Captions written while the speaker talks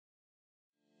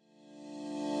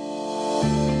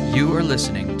You are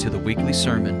listening to the weekly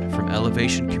sermon from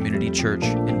Elevation Community Church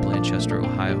in Blanchester,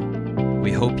 Ohio.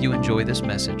 We hope you enjoy this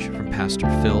message from Pastor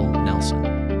Phil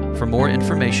Nelson. For more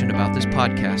information about this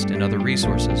podcast and other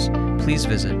resources, please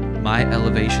visit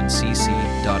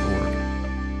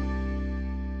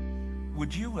myelevationcc.org.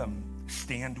 Would you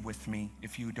stand with me,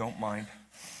 if you don't mind?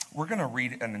 We're going to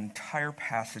read an entire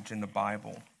passage in the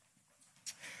Bible.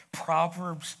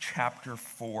 Proverbs chapter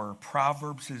 4.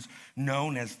 Proverbs is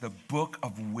known as the book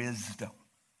of wisdom.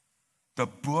 The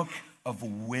book of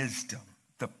wisdom.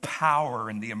 The power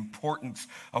and the importance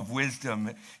of wisdom.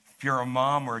 If you're a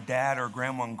mom or a dad or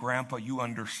grandma and grandpa, you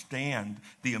understand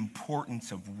the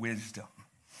importance of wisdom.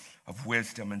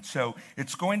 And so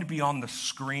it's going to be on the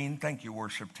screen. Thank you,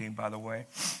 worship team, by the way.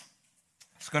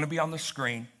 It's going to be on the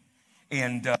screen.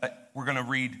 And we're going to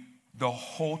read the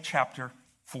whole chapter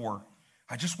 4.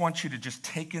 I just want you to just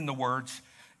take in the words,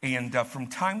 and from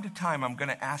time to time, I'm going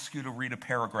to ask you to read a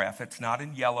paragraph. It's not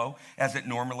in yellow, as it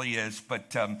normally is,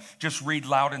 but just read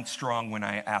loud and strong when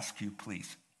I ask you,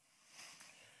 please.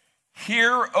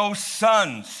 Hear, O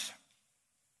sons.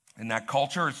 And that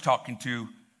culture is talking to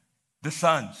the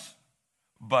sons,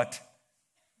 but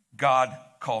God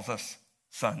calls us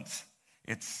sons.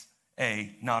 It's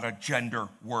not a gender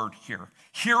word here.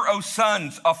 Hear, O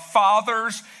sons, a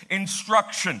father's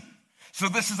instruction. So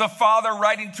this is a father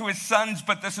writing to his sons,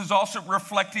 but this is also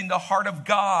reflecting the heart of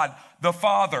God, the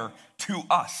Father, to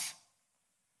us.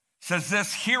 It says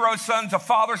this, hear, O sons, a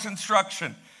father's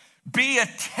instruction. Be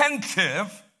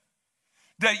attentive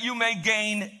that you may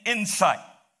gain insight.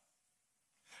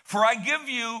 For I give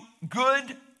you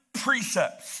good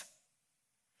precepts.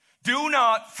 Do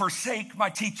not forsake my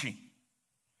teaching.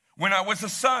 When I was a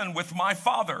son with my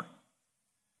father,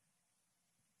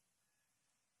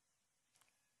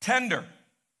 tender,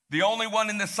 the only one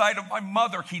in the sight of my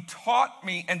mother, he taught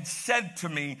me and said to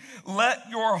me, let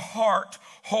your heart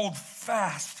hold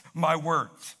fast my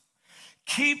words.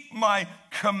 Keep my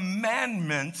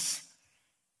commandments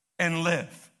and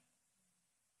live.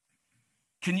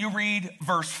 Can you read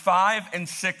verse 5 and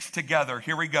 6 together?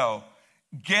 Here we go.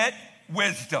 Get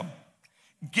wisdom.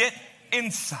 Get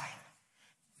insight.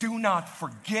 Do not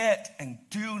forget and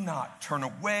do not turn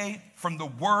away from the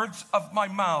words of my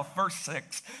mouth. Verse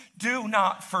 6, do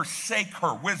not forsake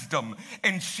her wisdom,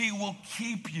 and she will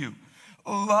keep you.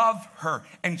 Love her,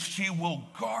 and she will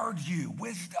guard you.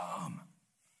 Wisdom.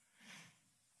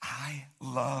 I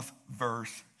love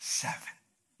verse 7.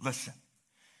 Listen,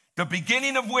 the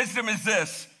beginning of wisdom is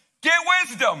this. Get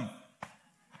wisdom.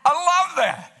 I love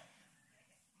that.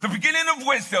 The beginning of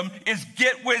wisdom is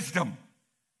get wisdom.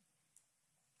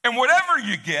 And whatever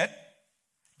you get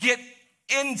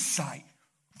insight.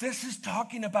 This is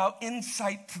talking about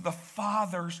insight to the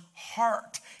Father's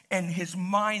heart and his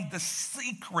mind, the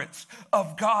secrets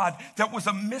of God that was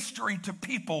a mystery to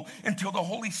people until the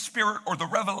Holy Spirit or the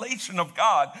revelation of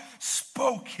God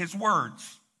spoke his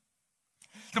words.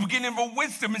 The beginning of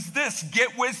wisdom is this,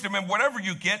 get wisdom, and whatever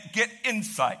you get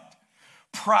insight.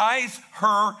 Prize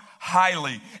her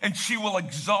highly, and she will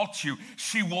exalt you.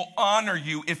 She will honor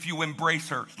you if you embrace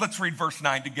her. Let's read verse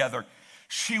 9 together.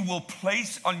 She will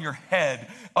place on your head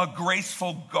a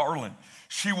graceful garland.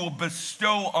 She will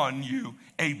bestow on you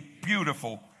a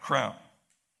beautiful crown.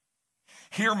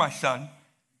 Hear, my son,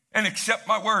 and accept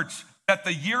my words, that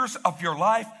the years of your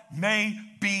life may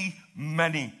be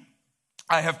many.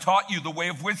 I have taught you the way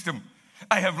of wisdom.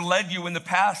 I have led you in the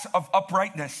paths of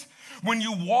uprightness. When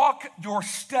you walk, your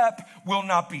step will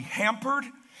not be hampered,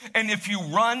 and if you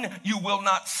run, you will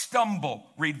not stumble.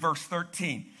 Read verse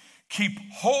 13. Keep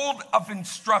hold of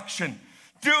instruction.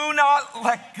 Do not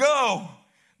let go.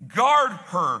 Guard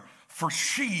her, for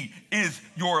she is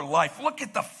your life. Look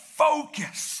at the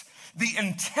focus, the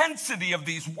intensity of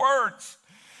these words.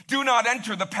 Do not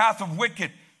enter the path of the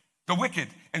wicked,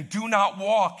 and do not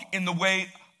walk in the way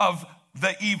of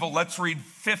the evil. Let's read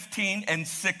 15 and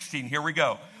 16. Here we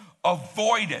go.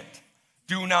 Avoid it.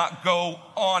 Do not go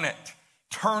on it.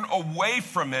 Turn away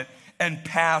from it and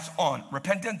pass on.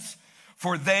 Repentance,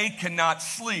 for they cannot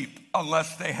sleep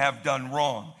unless they have done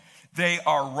wrong. They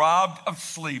are robbed of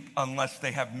sleep unless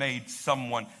they have made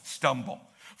someone stumble.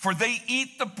 For they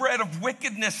eat the bread of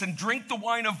wickedness and drink the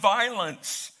wine of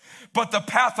violence. But the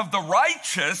path of the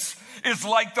righteous is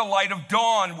like the light of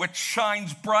dawn, which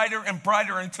shines brighter and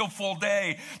brighter until full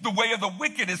day. The way of the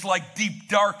wicked is like deep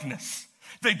darkness.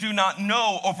 They do not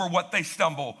know over what they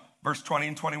stumble. Verse 20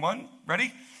 and 21,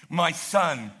 ready? My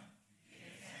son.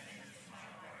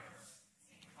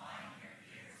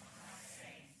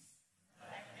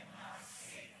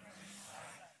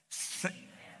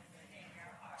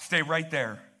 Stay right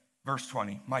there. Verse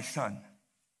 20, my son.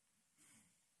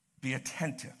 Be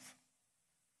attentive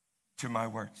to my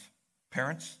words.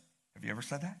 Parents, have you ever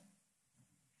said that?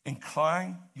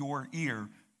 Incline your ear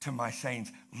to my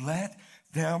sayings. Let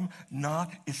them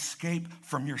not escape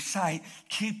from your sight.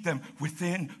 Keep them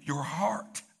within your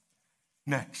heart.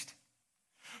 Next,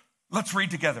 let's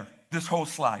read together this whole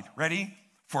slide. Ready?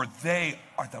 For they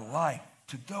are the life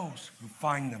to those who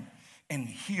find them, and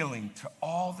healing to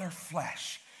all their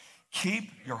flesh. Keep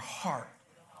your heart.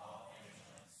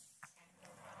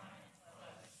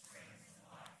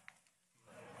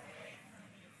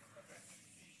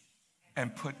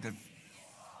 And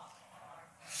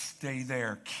stay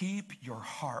there. Keep your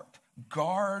heart.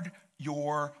 Guard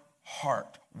your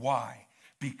heart. Why?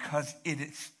 Because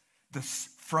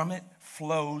from it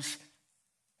flows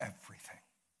everything.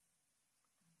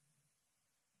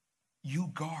 You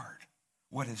guard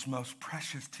what is most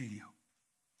precious to you.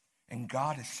 And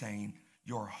God is saying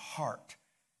your heart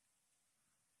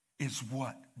is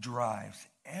what drives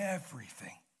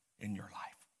everything in your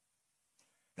life.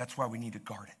 That's why we need to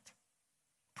guard it,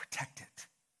 protect it.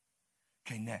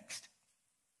 Okay, next.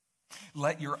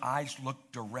 Let your eyes look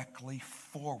directly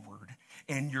forward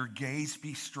and your gaze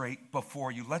be straight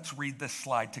before you. Let's read this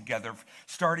slide together,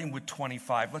 starting with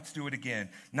 25. Let's do it again,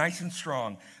 nice and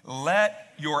strong.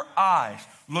 Let your eyes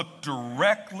look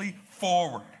directly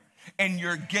forward and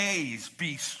your gaze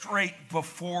be straight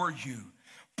before you.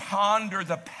 Ponder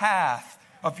the path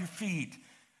of your feet,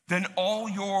 then all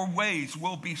your ways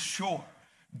will be sure.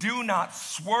 Do not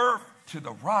swerve to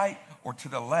the right or to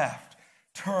the left.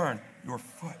 Turn your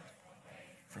foot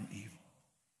from evil.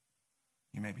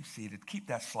 You may be seated. Keep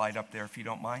that slide up there if you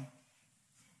don't mind.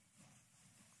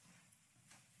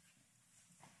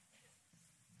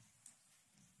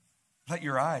 Let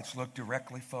your eyes look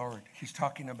directly forward. He's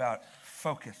talking about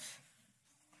focus.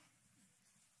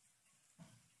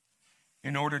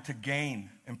 In order to gain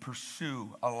and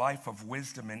pursue a life of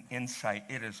wisdom and insight,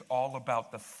 it is all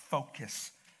about the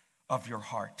focus of your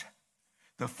heart,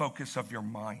 the focus of your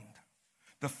mind,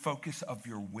 the focus of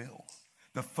your will,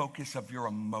 the focus of your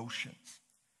emotions.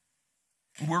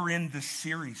 We're in this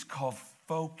series called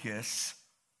Focus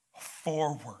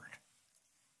Forward.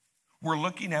 We're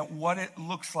looking at what it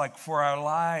looks like for our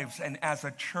lives and as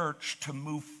a church to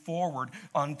move forward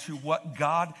onto what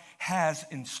God has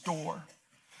in store,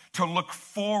 to look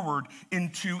forward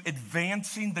into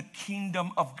advancing the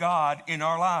kingdom of God in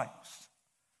our lives,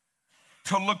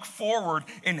 to look forward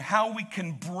in how we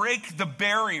can break the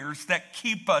barriers that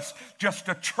keep us just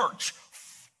a church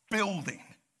building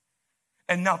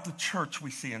and not the church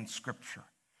we see in Scripture.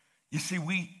 You see,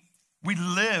 we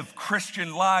live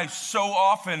Christian lives so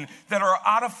often that are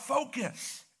out of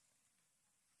focus.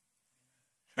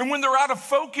 And when they're out of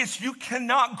focus, you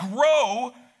cannot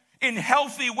grow in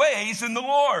healthy ways in the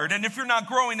Lord. And if you're not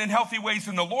growing in healthy ways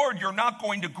in the Lord, you're not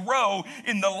going to grow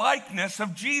in the likeness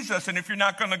of Jesus. And if you're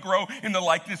not going to grow in the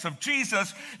likeness of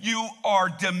Jesus, you are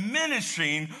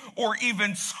diminishing or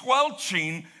even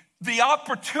squelching the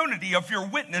opportunity of your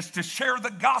witness to share the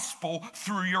gospel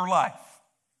through your life.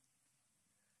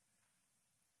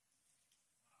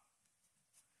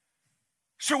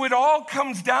 So it all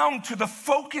comes down to the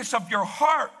focus of your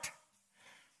heart.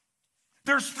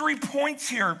 There's 3 points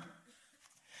here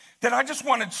that I just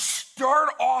want to start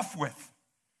off with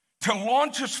to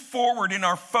launch us forward in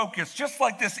our focus. Just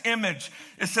like this image,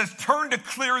 it says, turn to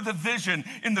clear the vision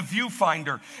in the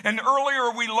viewfinder. And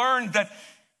earlier we learned that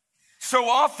so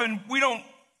often we don't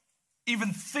even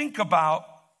think about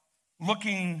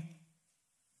looking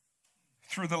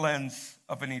through the lens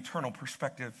of an eternal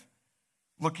perspective,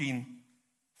 looking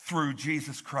through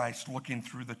Jesus Christ, looking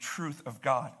through the truth of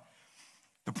God.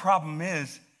 The problem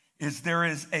is there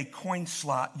is a coin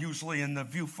slot usually in the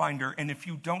viewfinder, and if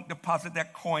you don't deposit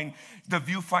that coin, the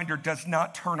viewfinder does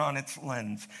not turn on its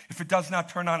lens. If it does not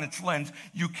turn on its lens,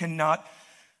 you cannot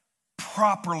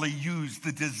properly use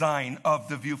the design of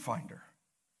the viewfinder.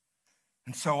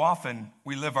 And so often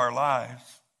we live our lives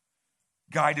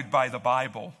guided by the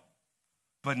Bible,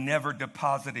 but never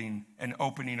depositing and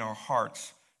opening our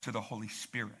hearts to the Holy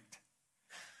Spirit.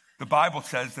 The Bible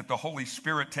says that the Holy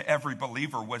Spirit to every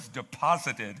believer was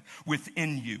deposited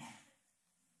within you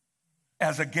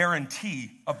as a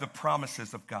guarantee of the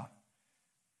promises of God.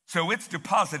 So it's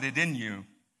deposited in you.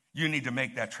 You need to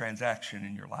make that transaction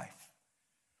in your life.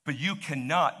 But you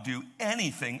cannot do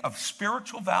anything of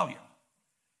spiritual value,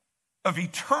 of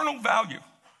eternal value,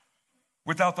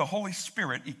 without the Holy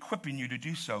Spirit equipping you to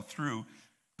do so through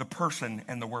the person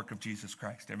and the work of Jesus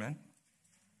Christ. Amen?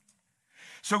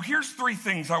 So here's 3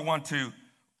 things I want to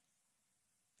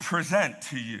present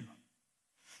to you.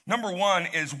 Number 1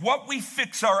 is what we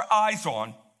fix our eyes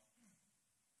on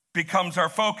becomes our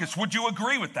focus. Would you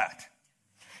agree with that?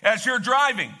 As you're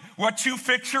driving, what you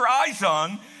fix your eyes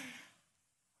on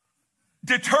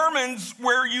determines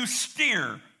where you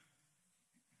steer.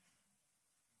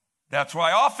 That's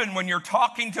why often when you're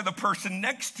talking to the person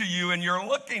next to you and you're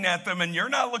looking at them and you're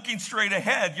not looking straight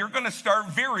ahead, you're going to start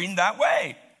veering that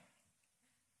way.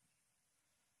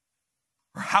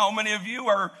 Or how many of you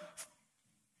are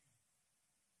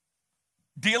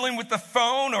dealing with the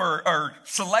phone or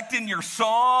selecting your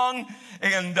song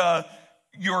and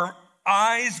your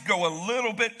eyes go a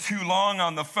little bit too long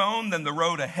on the phone than the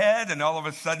road ahead, and all of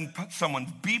a sudden someone's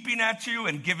beeping at you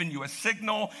and giving you a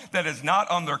signal that is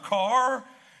not on their car,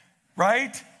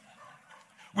 right?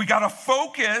 We got to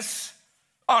focus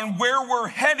on where we're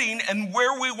heading and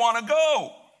where we want to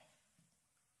go.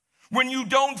 When you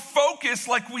don't focus,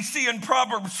 like we see in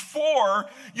Proverbs 4,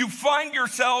 you find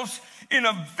yourselves in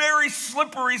a very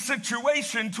slippery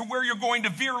situation to where you're going to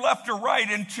veer left or right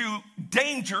into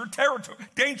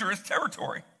dangerous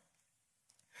territory.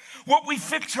 What we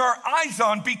fix our eyes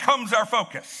on becomes our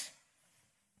focus.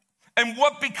 And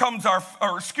what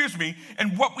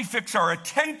we fix our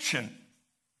attention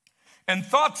and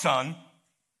thoughts on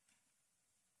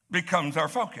becomes our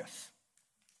focus.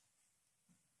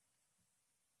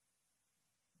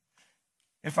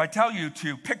 If I tell you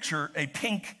to picture a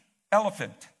pink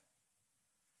elephant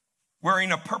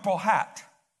wearing a purple hat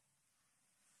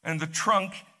and the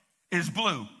trunk is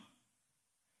blue,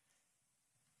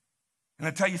 and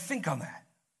I tell you, think on that.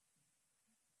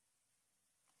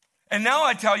 And now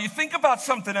I tell you, think about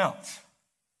something else.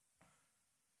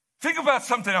 Think about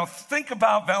something else. Think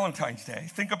about Valentine's Day.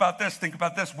 Think about this. Think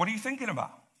about this. What are you thinking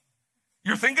about?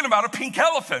 You're thinking about a pink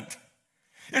elephant.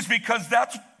 It's because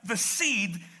that's the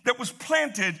seed that was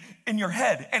planted in your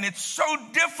head. And it's so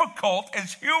difficult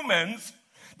as humans,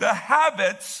 the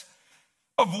habits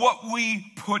of what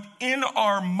we put in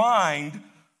our mind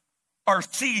are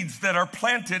seeds that are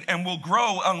planted and will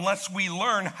grow unless we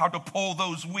learn how to pull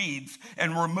those weeds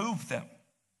and remove them.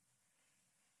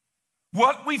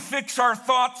 What we fix our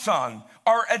thoughts on,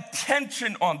 our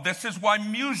attention on, this is why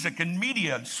music and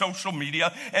media and social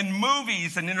media and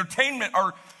movies and entertainment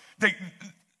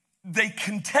they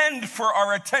contend for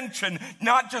our attention,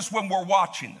 not just when we're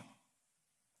watching them.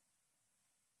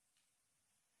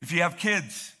 If you have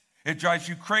kids, it drives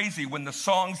you crazy when the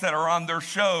songs that are on their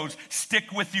shows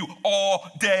stick with you all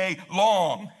day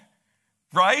long,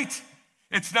 right?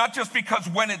 It's not just because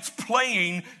when it's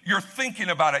playing, you're thinking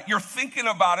about it. You're thinking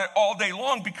about it all day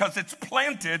long because it's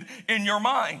planted in your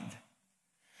mind.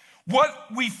 What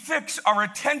we fix our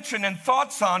attention and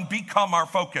thoughts on become our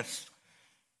focus.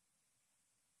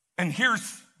 And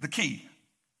here's the key.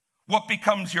 What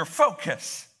becomes your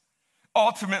focus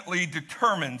ultimately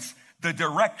determines the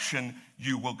direction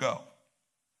you will go.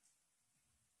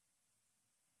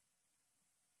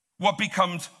 What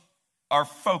becomes our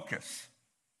focus,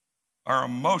 our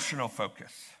emotional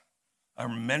focus, our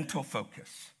mental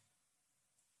focus,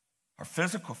 our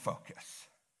physical focus,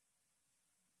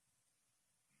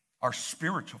 our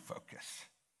spiritual focus.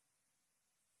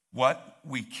 What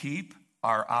we keep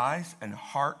our eyes and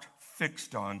heart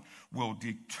fixed on will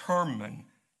determine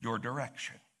your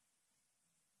direction.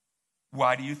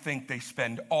 Why do you think they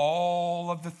spend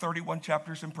all of the 31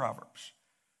 chapters in Proverbs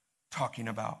talking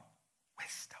about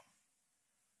wisdom?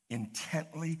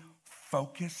 Intently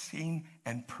focusing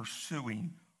and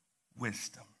pursuing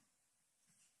wisdom.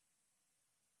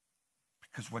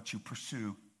 Because what you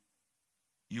pursue,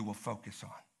 you will focus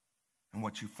on. And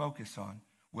what you focus on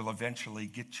will eventually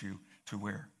get you to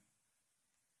where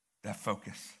that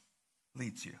focus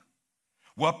leads you.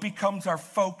 What becomes our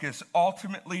focus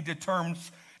ultimately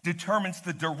determines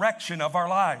the direction of our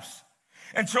lives.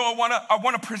 And so I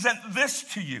want to present this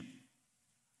to you.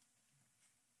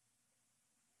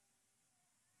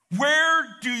 Where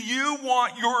do you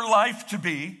want your life to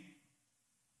be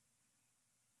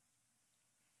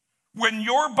when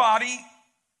your body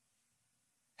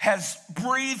has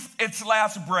breathed its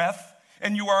last breath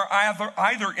and you are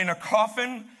either in a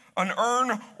coffin, an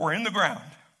urn, or in the ground?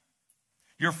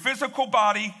 Your physical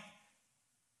body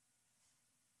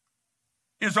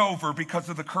is over because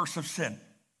of the curse of sin.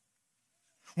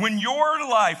 When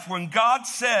God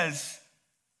says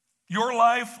your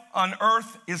life on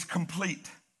earth is complete,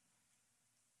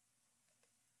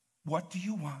 what do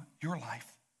you want your life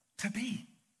to be?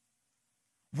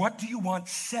 What do you want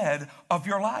said of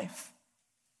your life?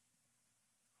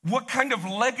 What kind of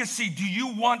legacy do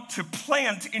you want to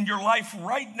plant in your life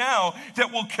right now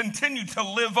that will continue to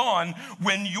live on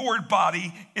when your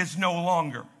body is no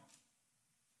longer?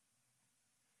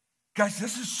 Guys,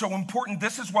 this is so important.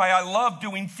 This is why I love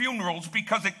doing funerals,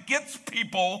 because it gets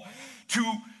people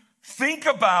to think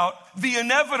about the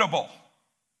inevitable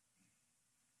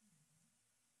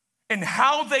and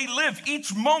how they live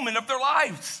each moment of their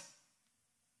lives.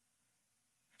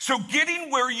 So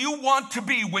getting where you want to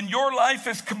be when your life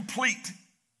is complete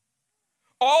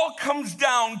all comes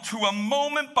down to a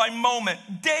moment by moment,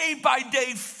 day by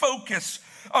day focus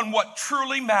on what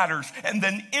truly matters and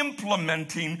then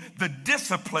implementing the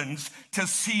disciplines to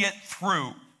see it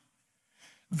through.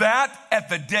 That at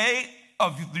the day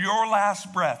of your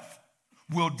last breath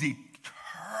will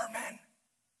determine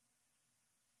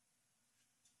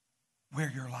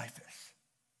where your life is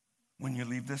when you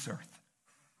leave this earth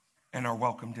and are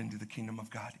welcomed into the kingdom of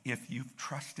God, if you've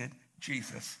trusted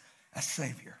Jesus as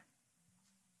Savior.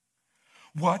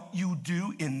 What you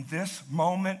do in this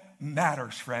moment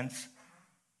matters, friends.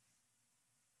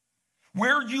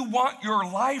 Where you want your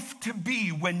life to be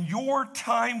when your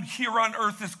time here on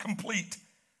earth is complete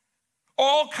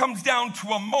all comes down to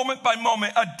a moment by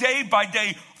moment, a day by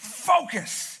day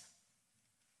focus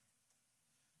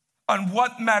on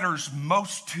what matters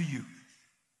most to you.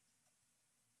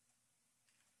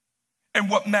 And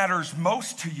what matters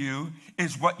most to you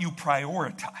is what you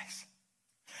prioritize.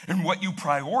 And what you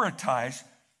prioritize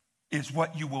is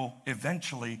what you will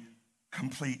eventually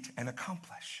complete and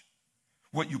accomplish.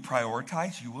 What you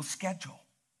prioritize, you will schedule.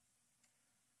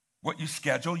 What you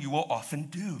schedule, you will often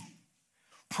do.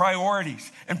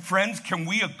 Priorities. And friends, can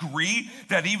we agree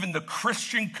that even the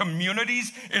Christian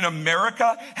communities in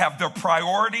America have their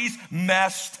priorities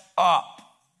messed up?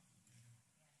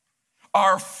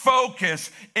 Our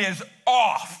focus is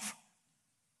off.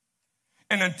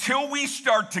 And until we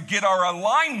start to get our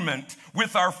alignment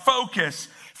with our focus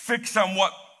fixed on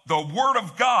what the Word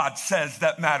of God says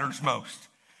that matters most,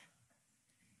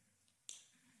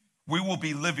 we will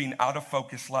be living out of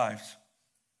focus lives.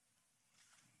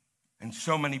 And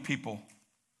so many people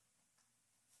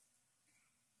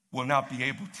will not be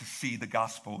able to see the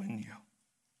gospel in you.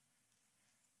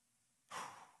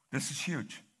 This is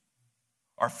huge.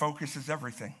 Our focus is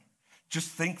everything. Just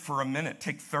think for a minute.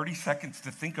 Take 30 seconds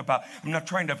to think about. I'm not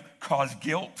trying to cause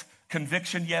guilt,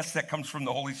 conviction. Yes, that comes from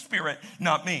the Holy Spirit,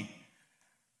 not me.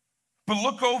 But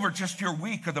look over just your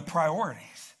week of the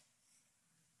priorities.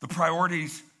 The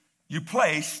priorities you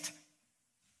placed,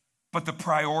 but the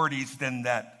priorities then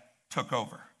that took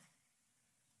over.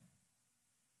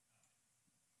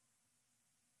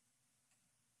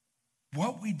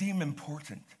 What we deem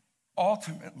important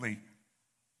ultimately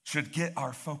should get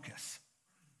our focus.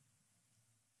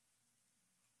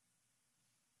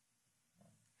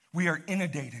 We are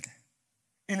inundated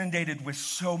with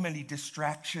so many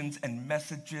distractions and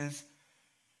messages,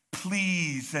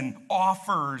 pleas and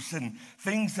offers and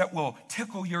things that will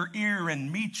tickle your ear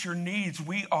and meet your needs.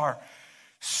 We are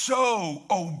so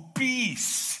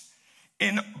obese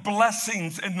in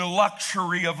blessings and the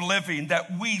luxury of living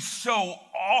that we so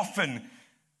often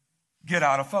get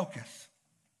out of focus.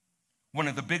 One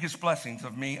of the biggest blessings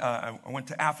of me, I went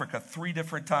to Africa 3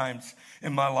 different times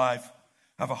in my life.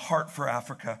 I have a heart for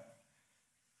Africa.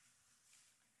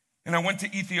 And I went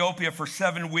to Ethiopia for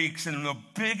 7 weeks, and the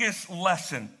biggest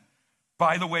lesson,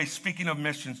 by the way, speaking of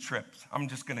missions trips, I'm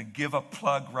just gonna give a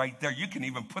plug right there. You can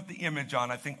even put the image on.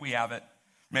 I think we have it,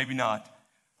 maybe not.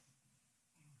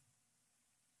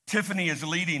 Tiffany is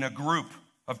leading a group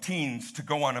of teens to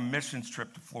go on a missions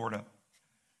trip to Florida.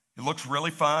 It looks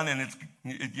really fun, and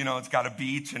it's got a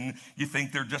beach, and you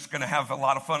think they're just gonna have a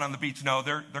lot of fun on the beach. No,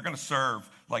 they're gonna serve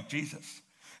like Jesus,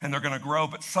 and they're gonna grow.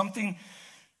 But something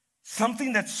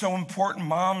that's so important,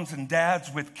 moms and dads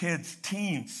with kids,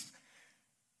 teens,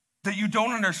 that you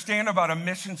don't understand about a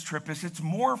missions trip is it's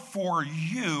more for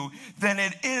you than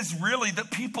it is really the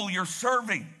people you're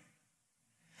serving.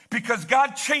 Because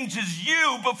God changes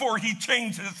you before he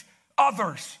changes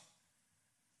others.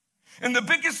 And the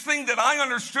biggest thing that I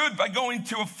understood by going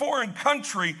to a foreign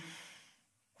country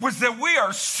was that we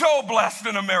are so blessed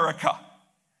in America.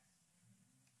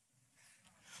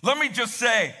 Let me just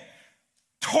say,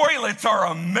 toilets are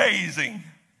amazing.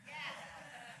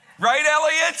 Right,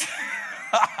 Elliot?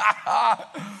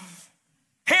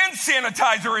 Hand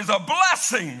sanitizer is a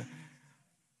blessing.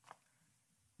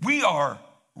 We are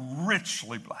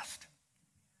richly blessed.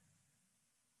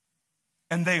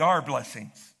 And they are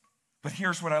blessings. But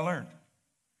here's what I learned.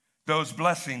 Those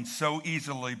blessings so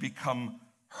easily become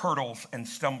hurdles and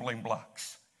stumbling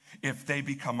blocks if they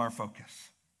become our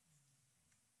focus.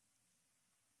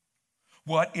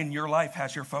 What in your life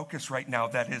has your focus right now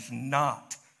that is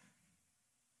not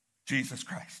Jesus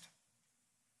Christ?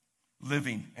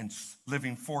 Living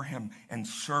for him and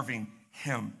serving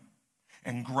him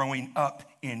and growing up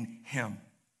in him.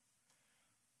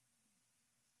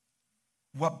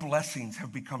 What blessings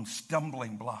have become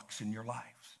stumbling blocks in your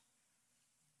lives?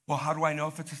 Well, how do I know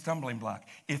if it's a stumbling block?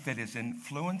 If it is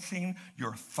influencing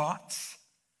your thoughts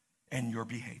and your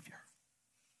behavior.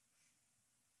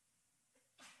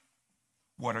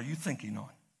 What are you thinking on?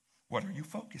 What are you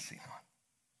focusing on?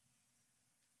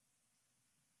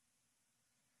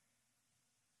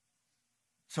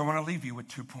 So I want to leave you with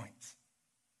 2 points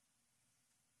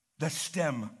that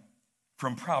stem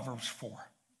from Proverbs 4.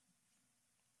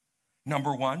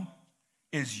 Number one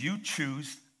is you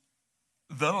choose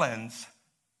the lens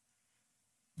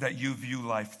that you view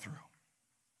life through.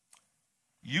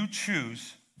 You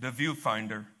choose the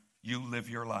viewfinder you live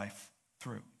your life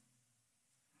through.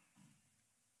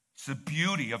 It's the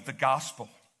beauty of the gospel,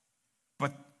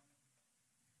 but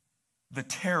the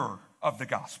terror of the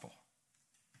gospel.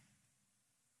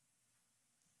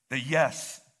 That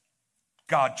yes,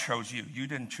 God chose you. You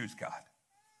didn't choose God.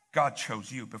 God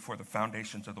chose you before the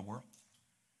foundations of the world.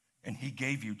 And he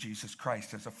gave you Jesus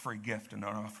Christ as a free gift and an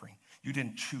offering. You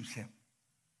didn't choose him.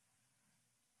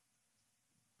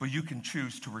 But you can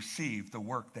choose to receive the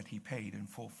work that he paid in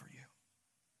full for you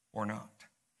or not.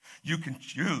 You can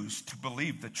choose to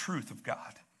believe the truth of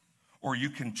God, or you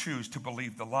can choose to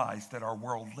believe the lies that our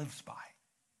world lives by.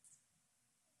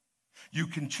 You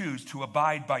can choose to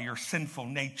abide by your sinful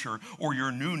nature or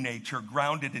your new nature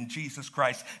grounded in Jesus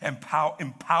Christ and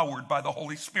empowered by the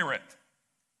Holy Spirit.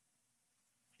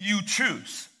 You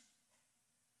choose.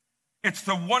 It's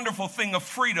the wonderful thing of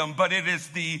freedom, but it is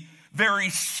the very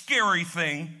scary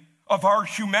thing of our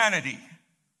humanity.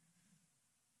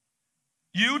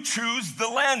 You choose the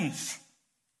lens.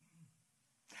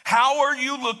 How are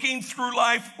you looking through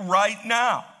life right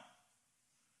now?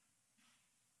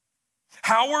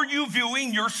 How are you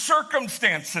viewing your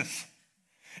circumstances?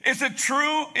 Is it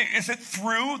true? Is it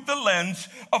through the lens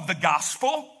of the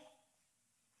gospel?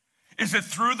 Is it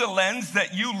through the lens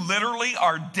that you literally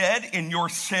are dead in your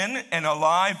sin and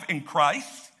alive in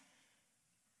Christ?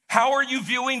 How are you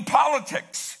viewing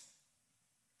politics?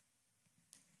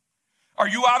 Are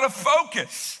you out of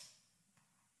focus?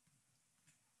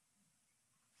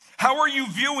 How are you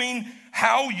viewing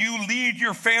how you lead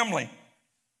your family,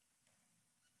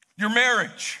 your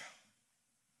marriage,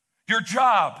 your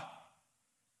job?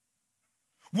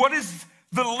 What is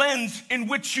the lens in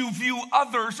which you view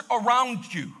others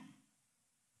around you?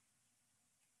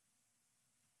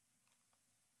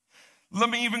 Let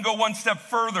me even go one step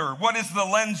further. What is the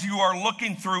lens you are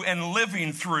looking through and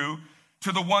living through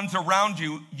to the ones around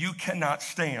you you cannot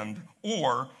stand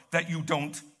or that you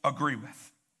don't agree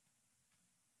with?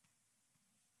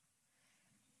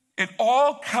 It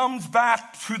all comes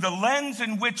back to the lens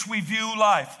in which we view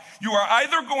life. You are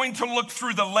either going to look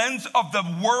through the lens of the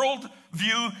world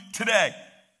view today,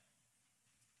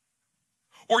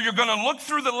 or you're going to look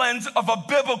through the lens of a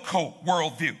biblical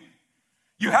worldview.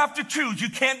 You have to choose. You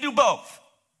can't do both.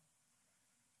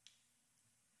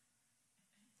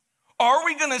 Are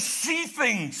we going to see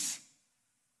things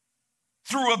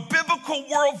through a biblical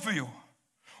worldview?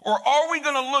 Or are we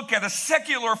going to look at a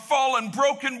secular, fallen,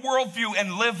 broken worldview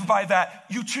and live by that?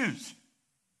 You choose.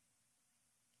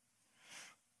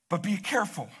 But be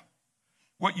careful.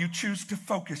 What you choose to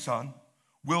focus on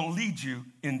will lead you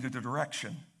into the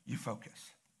direction you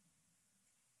focus.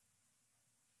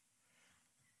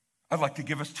 I'd like to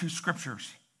give us 2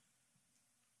 scriptures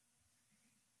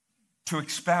to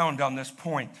expound on this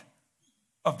point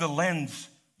of the lens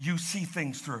you see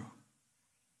things through.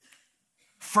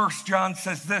 1 John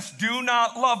says this: do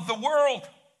not love the world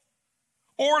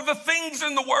or the things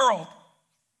in the world.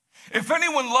 If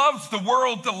anyone loves the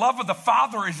world, the love of the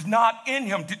Father is not in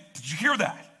him. Did you hear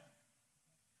that?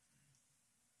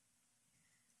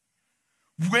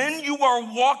 When you are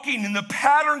walking in the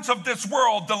patterns of this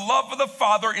world, the love of the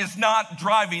Father is not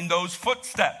driving those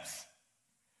footsteps,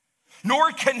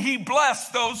 nor can he bless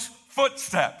those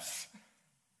footsteps,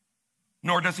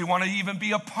 nor does he want to even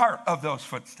be a part of those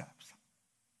footsteps.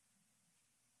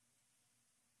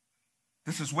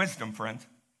 This is wisdom, friends.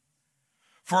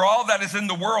 For all that is in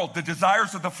the world, the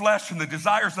desires of the flesh and the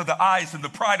desires of the eyes and the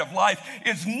pride of life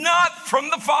is not from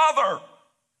the Father.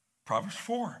 Proverbs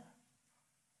 4.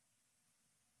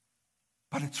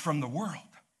 But it's from the world.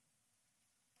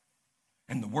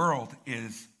 And the world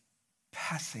is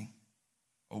passing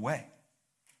away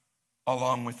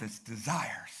along with its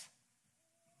desires.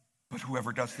 But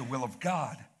whoever does the will of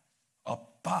God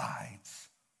abides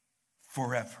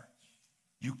forever.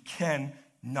 You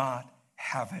cannot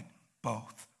have it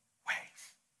both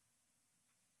ways.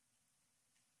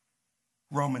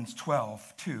 Romans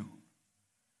 12:2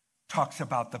 talks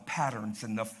about the patterns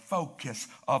and the focus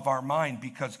of our mind,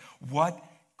 because what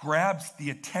grabs the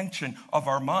attention of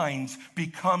our minds,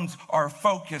 becomes our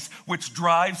focus, which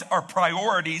drives our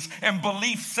priorities and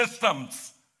belief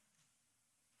systems.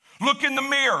 Look in the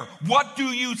mirror. What do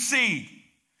you see?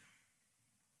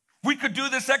 We could do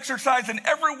this exercise and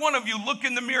every one of you look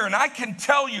in the mirror and I can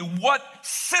tell you what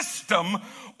system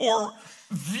or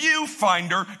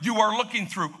viewfinder you are looking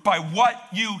through by what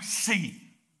you see.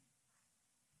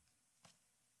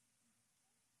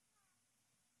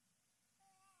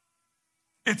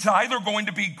 It's either going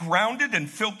to be grounded and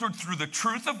filtered through the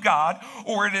truth of God,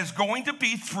 or it is going to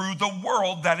be through the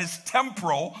world that is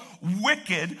temporal,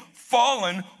 wicked,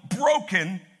 fallen,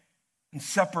 broken, and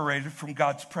separated from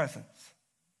God's presence.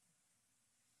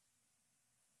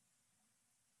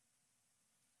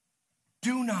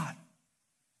 Do not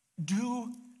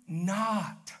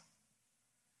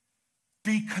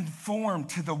be conformed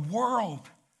to the world,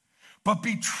 but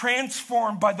be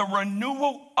transformed by the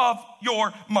renewal of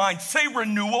your mind. Say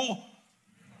renewal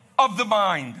of the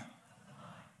mind.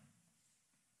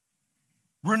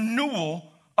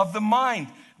 Renewal of the mind.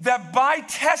 That by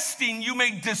testing you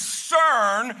may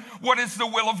discern what is the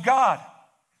will of God.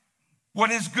 What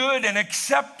is good and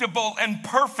acceptable and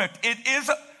perfect.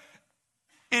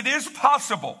 It is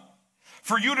possible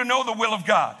for you to know the will of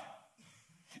God.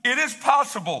 It is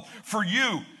possible for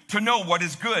you to know what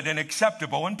is good and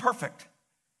acceptable and perfect.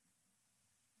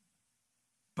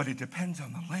 But it depends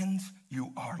on the lens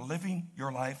you are living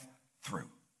your life through.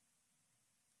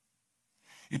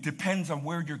 It depends on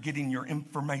where you're getting your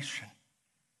information.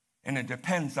 And it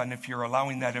depends on if you're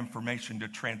allowing that information to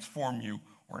transform you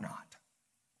or not.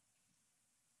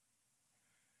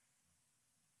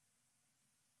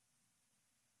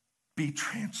 Be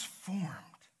transformed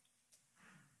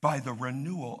by the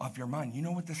renewal of your mind. You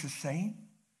know what this is saying?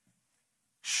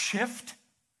 Shift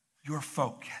your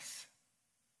focus.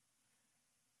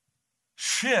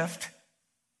 Shift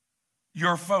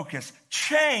your focus.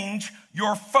 Change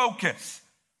your focus.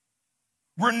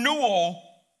 Renewal,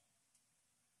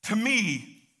 to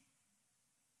me,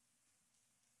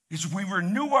 is we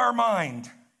renew our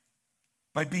mind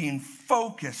by being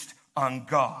focused on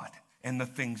God and the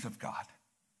things of God.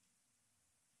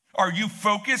 Are you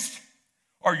focused?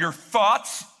 Are your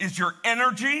thoughts, is your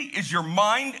energy, is your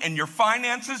mind and your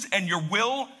finances and your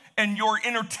will and your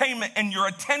entertainment and your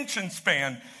attention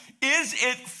span, is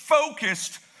it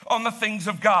focused on the things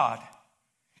of God?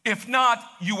 If not,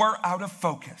 you are out of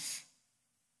focus.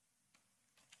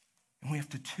 And we have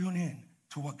to tune in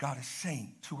to what God is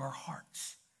saying to our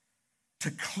hearts to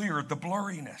clear the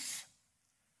blurriness.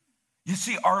 You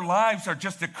see, our lives are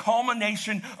just a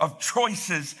culmination of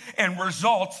choices and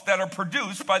results that are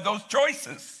produced by those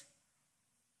choices.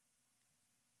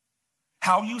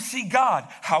 How you see God,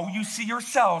 how you see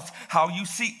yourselves, how you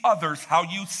see others, how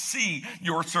you see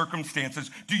your circumstances.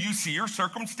 Do you see your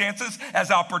circumstances as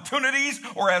opportunities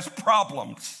or as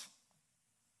problems?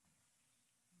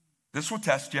 This will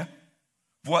test you.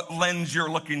 What lens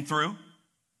you're looking through.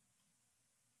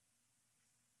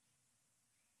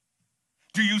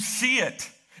 Do you see it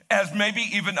as maybe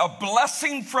even a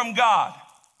blessing from God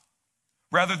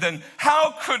rather than,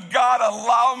 how could God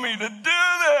allow me to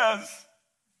do this?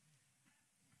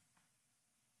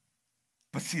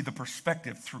 But see the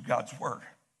perspective through God's word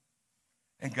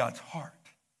and God's heart.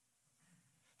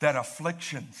 That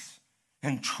afflictions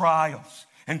and trials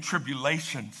and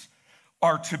tribulations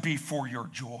are to be for your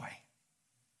joy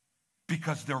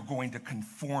because they're going to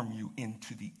conform you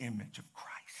into the image of Christ.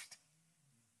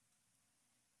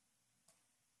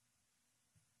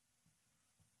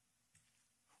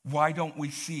 Why don't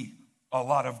we see a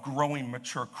lot of growing,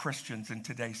 mature Christians in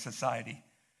today's society?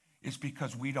 It's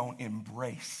because we don't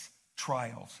embrace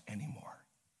trials anymore.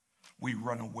 We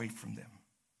run away from them.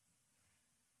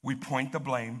 We point the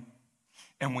blame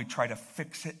and we try to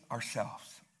fix it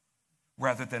ourselves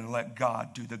rather than let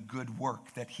God do the good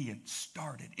work that he had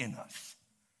started in us.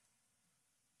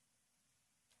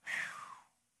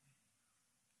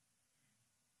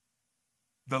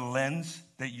 The lens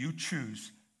that you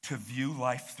choose to view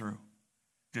life through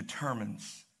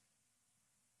determines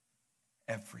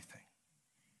everything.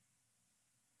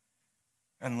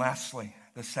 And lastly,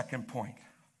 the second point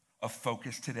of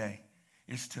focus today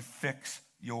is to fix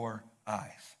your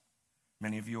eyes.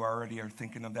 Many of you already are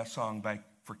thinking of that song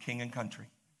for King and Country.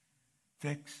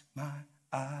 Fix my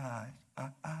eyes,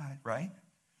 right?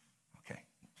 Okay,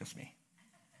 just me.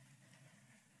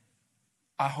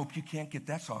 I hope you can't get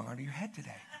that song out of your head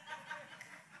today.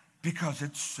 Because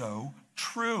it's so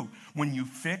true. When you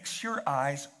fix your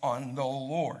eyes on the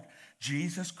Lord,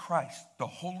 Jesus Christ, the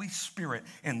Holy Spirit,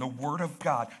 and the Word of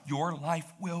God, your life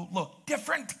will look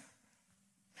different.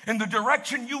 And the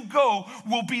direction you go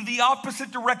will be the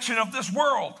opposite direction of this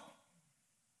world.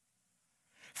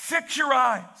 Fix your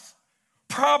eyes.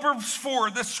 Proverbs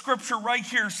 4, this scripture right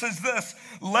here says this: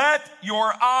 let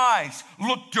your eyes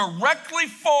look directly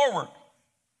forward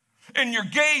and your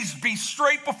gaze be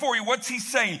straight before you. What's he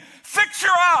saying? Fix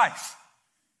your eyes.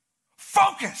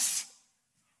 Focus.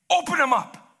 Open them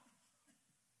up.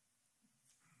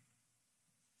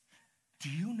 Do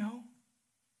you know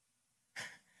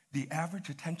the average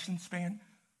attention span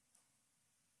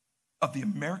of the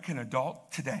American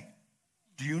adult today?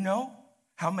 Do you know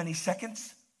how many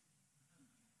seconds?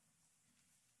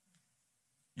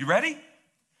 You ready?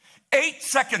 8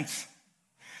 seconds.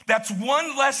 That's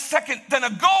one less second than a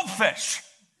goldfish.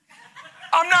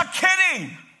 I'm not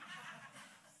kidding.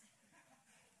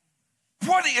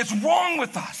 What is wrong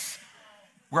with us?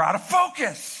 We're out of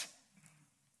focus.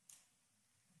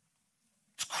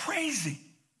 It's crazy.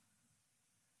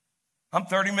 I'm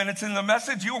 30 minutes into the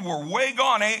message. You were way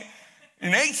gone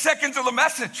in 8 seconds of the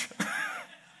message.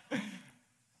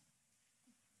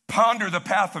 Ponder the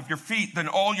path of your feet, then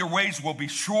all your ways will be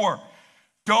sure.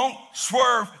 Don't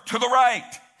swerve to the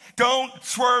right. Don't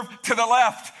swerve to the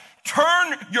left.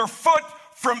 Turn your foot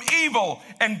from evil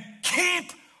and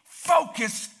keep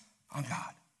focused on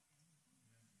God.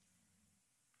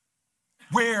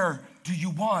 Where do you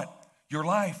want your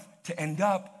life to end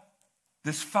up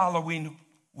this following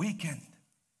weekend?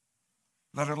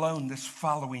 Let alone this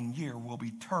following year will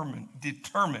be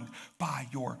determined by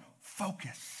your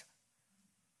focus.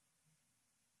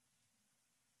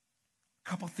 A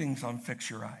couple things on Fix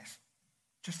Your Eyes.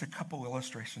 Just a couple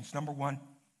illustrations. Number one,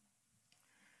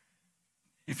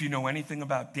 if you know anything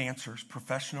about dancers,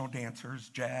 professional dancers,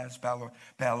 jazz,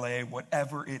 ballet,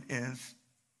 whatever it is,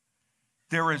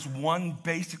 there is one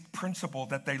basic principle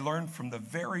that they learn from the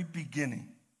very beginning,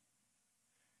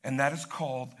 and that is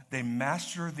called they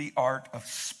master the art of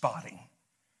spotting.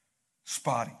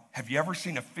 Spotting. Have you ever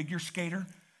seen a figure skater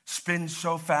spin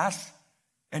so fast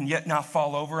and yet not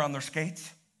fall over on their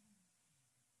skates?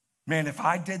 Man, if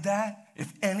I did that,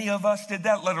 if any of us did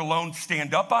that, let alone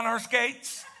stand up on our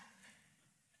skates,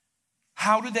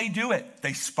 how do they do it?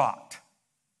 They spot.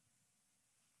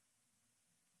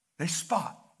 They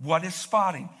spot. What is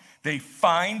spotting? They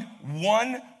find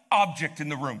one object in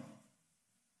the room.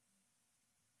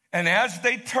 And as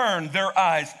they turn, their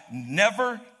eyes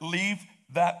never leave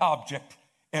that object.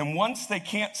 And once they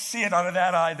can't see it out of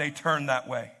that eye, they turn that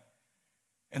way.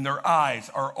 And their eyes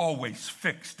are always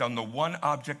fixed on the one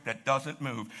object that doesn't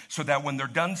move, so that when they're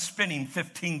done spinning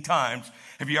 15 times,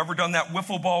 have you ever done that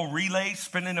wiffle ball relay,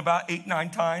 spinning about 8, 9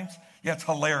 times? Yeah, it's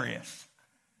hilarious.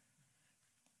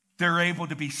 They're able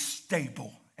to be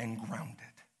stable and grounded.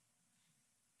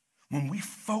 When we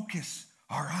focus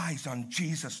our eyes on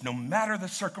Jesus, no matter the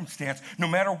circumstance, no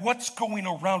matter what's going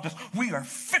around us, we are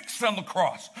fixed on the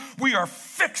cross. We are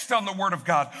fixed on the Word of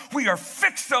God. We are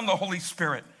fixed on the Holy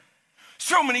Spirit.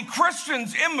 So many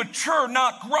Christians, immature,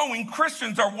 not growing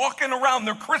Christians, are walking around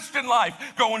their Christian life,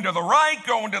 going to the right,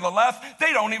 going to the left.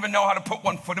 They don't even know how to put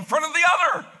one foot in front of the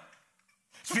other.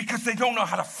 It's because they don't know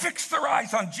how to fix their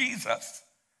eyes on Jesus.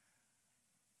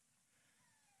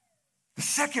 The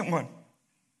second one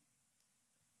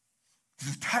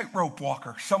is a tightrope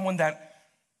walker, someone that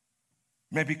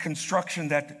maybe construction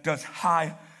that does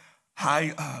high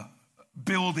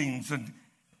buildings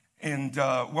and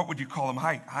what would you call them?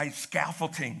 High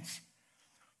scaffoldings.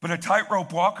 But a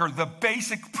tightrope walker, the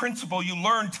basic principle you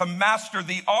learn to master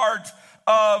the art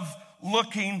of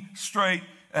looking straight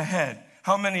ahead.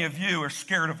 How many of you are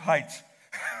scared of heights?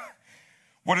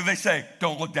 What do they say?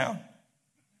 Don't look down.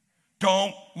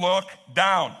 Don't look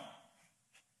down.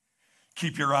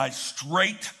 Keep your eyes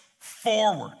straight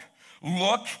forward.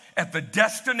 Look at the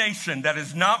destination that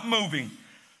is not moving.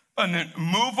 An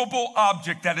immovable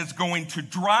object that is going to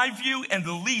drive you and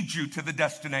lead you to the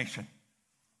destination.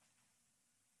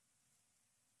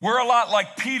 We're a lot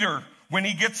like Peter when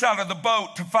he gets out of the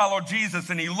boat to follow Jesus,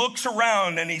 and he looks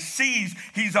around and he sees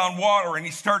he's on water and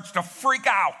he starts to freak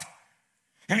out.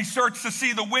 And he starts to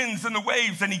see the winds and the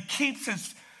waves, and he keeps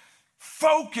his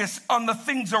focus on the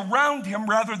things around him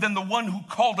rather than the one who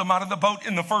called him out of the boat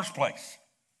in the first place.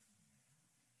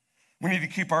 We need to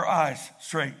keep our eyes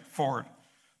straight forward.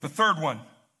 The third one,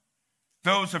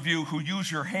 those of you who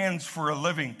use your hands for a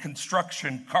living,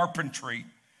 construction, carpentry,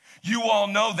 you all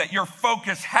know that your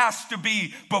focus has to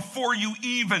be, before you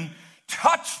even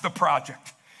touch the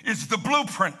project, is the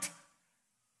blueprint.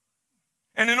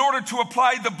 And in order to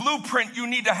apply the blueprint, you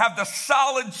need to have the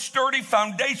solid, sturdy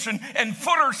foundation and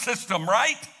footer system,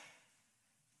 right?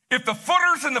 If the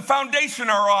footers and the foundation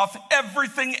are off,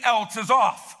 everything else is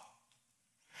off.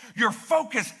 Your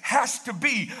focus has to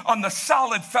be on the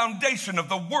solid foundation of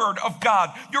the Word of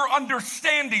God, your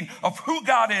understanding of who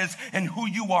God is and who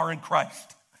you are in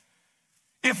Christ.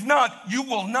 If not, you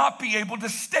will not be able to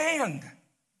stand.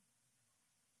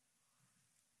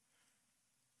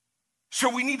 So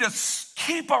we need to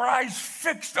keep our eyes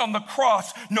fixed on the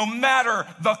cross no matter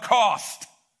the cost.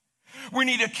 We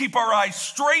need to keep our eyes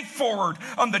straight forward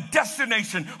on the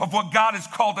destination of what God has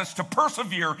called us to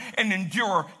persevere and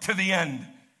endure to the end.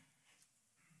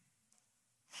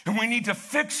 And we need to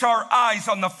fix our eyes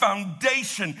on the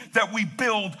foundation that we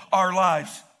build our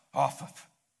lives off of.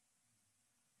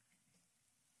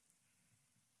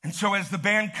 And so as the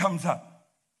band comes up,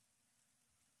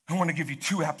 I want to give you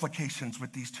two applications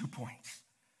with these 2 points.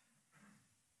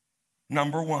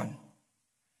 Number one,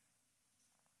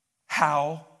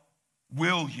 how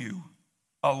will you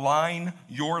align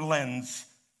your lens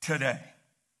today?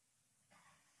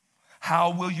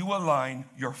 How will you align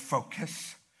your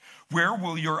focus? Where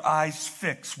will your eyes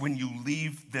fix when you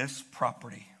leave this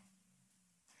property?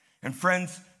 And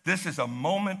friends, this is a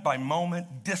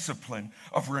moment-by-moment discipline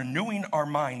of renewing our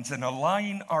minds and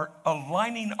aligning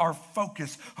our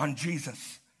focus on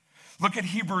Jesus. Look at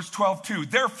Hebrews 12:2.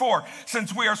 Therefore,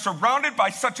 since we are surrounded by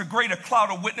such a great a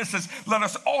cloud of witnesses, let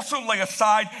us also lay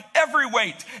aside every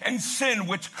weight and sin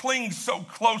which clings so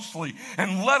closely,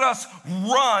 and let us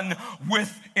run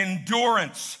with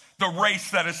endurance the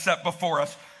race that is set before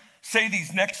us. Say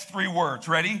these next 3 words.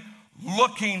 Ready?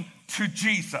 Looking to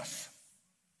Jesus.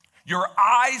 Your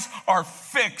eyes are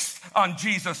fixed on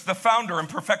Jesus, the founder and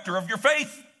perfecter of your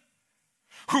faith,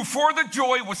 who for the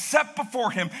joy was set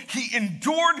before him, he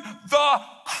endured the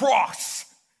cross,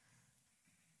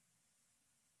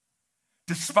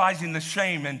 despising the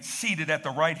shame, and seated at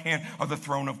the right hand of the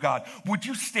throne of God. Would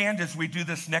you stand as we do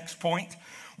this next point?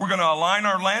 We're going to align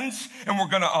our lens and we're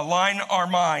going to align our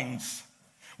minds.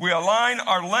 We align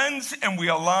our lens and we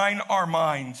align our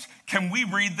minds. Can we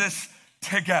read this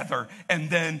together?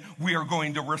 And then we are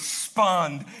going to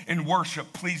respond in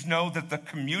worship. Please know that the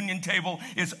communion table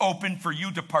is open for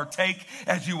you to partake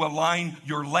as you align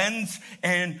your lens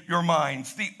and your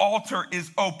minds. The altar is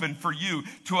open for you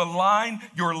to align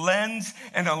your lens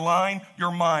and align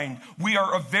your mind. We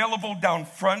are available down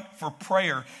front for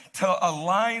prayer to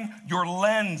align your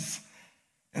lens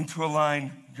and to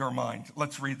align your mind.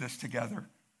 Let's read this together.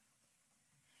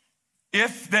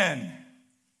 If then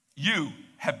you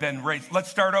have been raised. Let's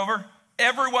start over.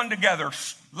 Everyone together,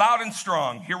 loud and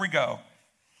strong. Here we go.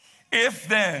 If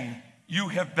then you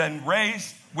have been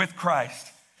raised with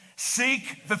Christ,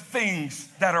 seek the things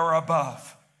that are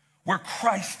above, where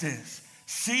Christ is,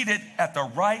 seated at the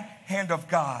right hand of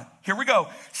God. Here we go.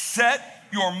 Set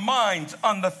your minds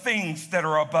on the things that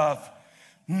are above,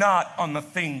 not on the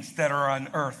things that are on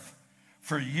earth.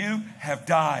 For you have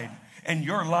died, and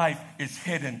your life is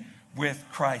hidden with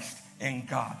Christ in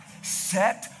God.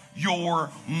 Set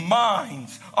your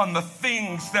minds on the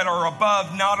things that are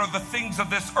above, not on the things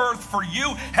of this earth, for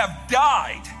you have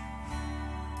died,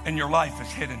 and your life is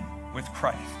hidden with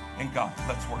Christ in God.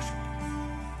 Let's worship.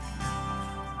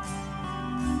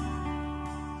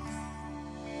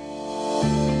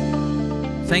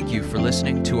 Thank you for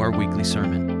listening to our weekly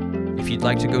sermon. If you'd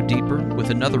like to go deeper with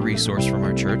another resource from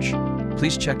our church,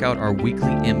 please check out our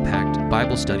weekly Impact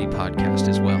Bible Study podcast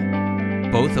as well.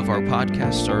 Both of our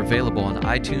podcasts are available on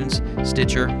iTunes,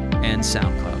 Stitcher, and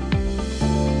SoundCloud.